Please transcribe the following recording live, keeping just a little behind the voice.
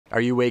Are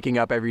you waking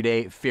up every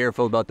day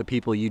fearful about the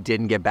people you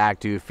didn't get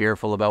back to,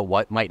 fearful about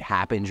what might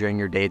happen during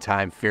your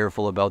daytime,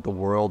 fearful about the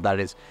world that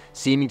is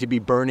seeming to be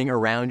burning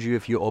around you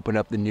if you open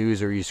up the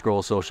news or you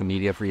scroll social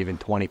media for even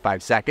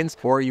 25 seconds?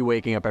 Or are you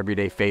waking up every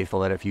day faithful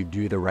that if you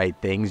do the right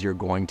things, you're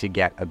going to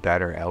get a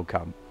better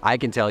outcome? I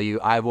can tell you,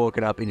 I've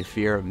woken up in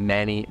fear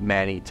many,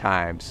 many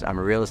times. I'm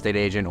a real estate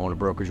agent, own a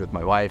brokerage with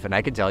my wife, and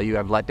I can tell you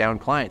I've let down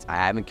clients. I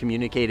haven't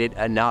communicated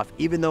enough.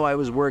 Even though I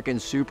was working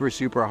super,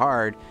 super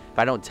hard, if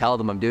I don't tell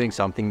them I'm doing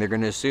something, they're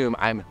gonna assume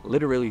I'm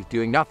literally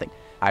doing nothing.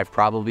 I've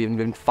probably even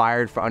been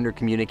fired for under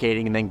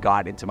communicating and then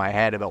got into my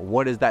head about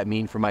what does that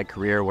mean for my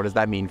career? What does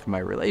that mean for my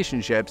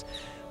relationships?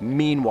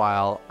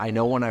 Meanwhile, I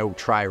know when I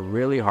try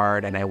really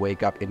hard and I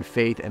wake up in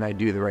faith and I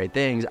do the right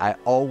things, I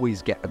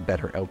always get a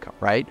better outcome,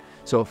 right?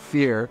 So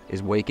fear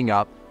is waking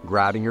up,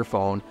 grabbing your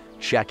phone,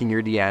 checking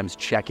your DMs,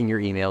 checking your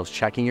emails,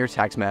 checking your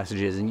text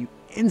messages, and you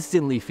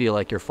instantly feel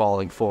like you're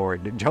falling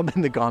forward. Jump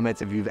in the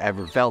comments if you've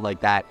ever felt like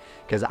that,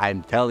 because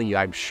I'm telling you,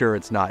 I'm sure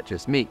it's not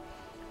just me.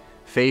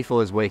 Faithful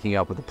is waking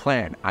up with a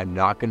plan. I'm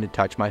not going to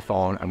touch my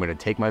phone. I'm going to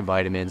take my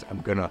vitamins. I'm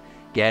going to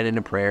get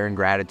into prayer and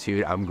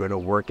gratitude. I'm going to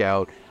work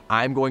out.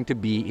 I'm going to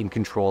be in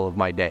control of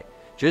my day.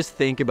 Just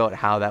think about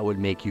how that would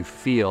make you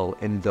feel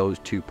in those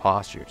two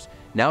postures.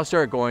 Now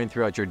start going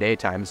throughout your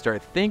daytime and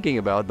start thinking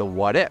about the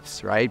what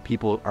ifs, right?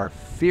 People are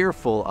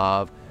fearful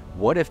of,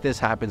 what if this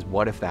happens?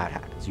 What if that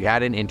happens? You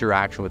had an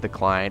interaction with a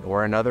client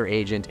or another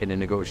agent in a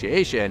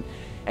negotiation,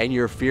 and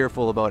you're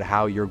fearful about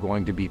how you're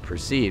going to be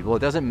perceived. Well,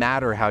 it doesn't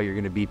matter how you're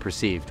going to be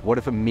perceived. What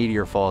if a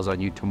meteor falls on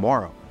you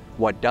tomorrow?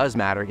 What does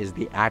matter is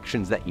the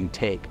actions that you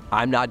take.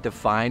 I'm not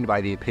defined by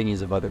the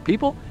opinions of other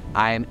people.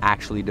 I am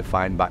actually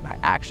defined by my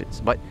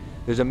actions. But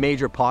there's a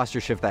major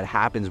posture shift that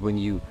happens when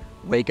you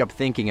wake up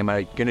thinking, am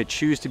I going to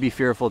choose to be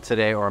fearful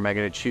today, or am I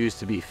going to choose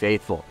to be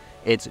faithful?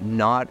 It's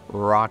not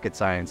rocket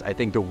science. I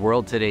think the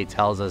world today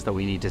tells us that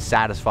we need to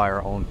satisfy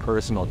our own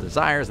personal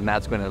desires, and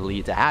that's going to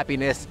lead to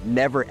happiness.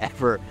 Never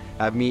ever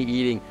have me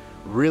eating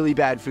really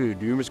bad food,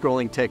 doom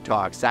scrolling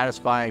TikTok,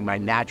 satisfying my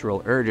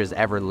natural urges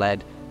ever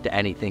led to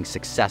anything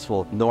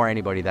successful, nor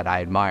anybody that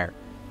I admire.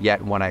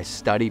 Yet when I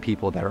study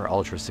people that are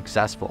ultra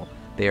successful,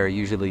 they are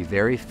usually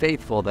very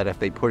faithful that if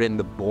they put in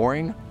the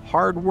boring,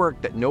 hard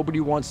work that nobody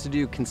wants to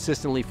do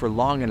consistently for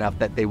long enough,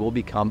 that they will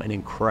become an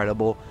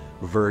incredible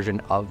version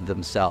of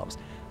themselves.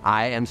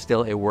 I am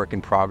still a work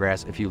in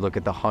progress. If you look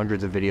at the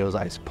hundreds of videos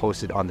I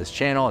posted on this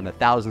channel and the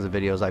thousands of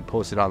videos I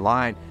posted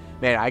online,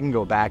 man, I can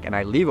go back and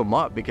I leave them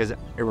up because it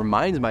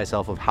reminds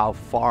myself of how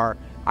far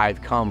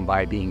I've come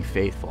by being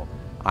faithful.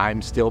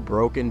 I'm still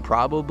broken,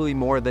 probably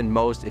more than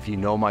most. If you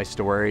know my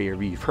story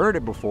or you've heard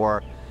it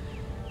before,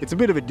 it's a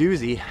bit of a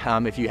doozy.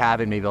 If you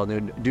haven't, maybe I'll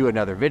do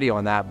another video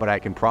on that, but I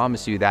can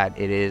promise you that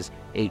it is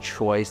a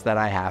choice that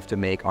I have to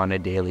make on a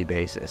daily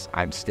basis.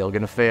 I'm still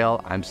gonna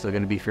fail. I'm still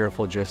gonna be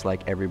fearful just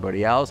like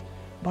everybody else,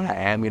 but I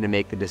am gonna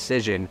make the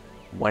decision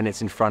when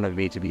it's in front of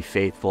me to be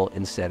faithful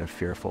instead of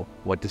fearful.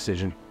 What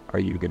decision are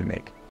you gonna make?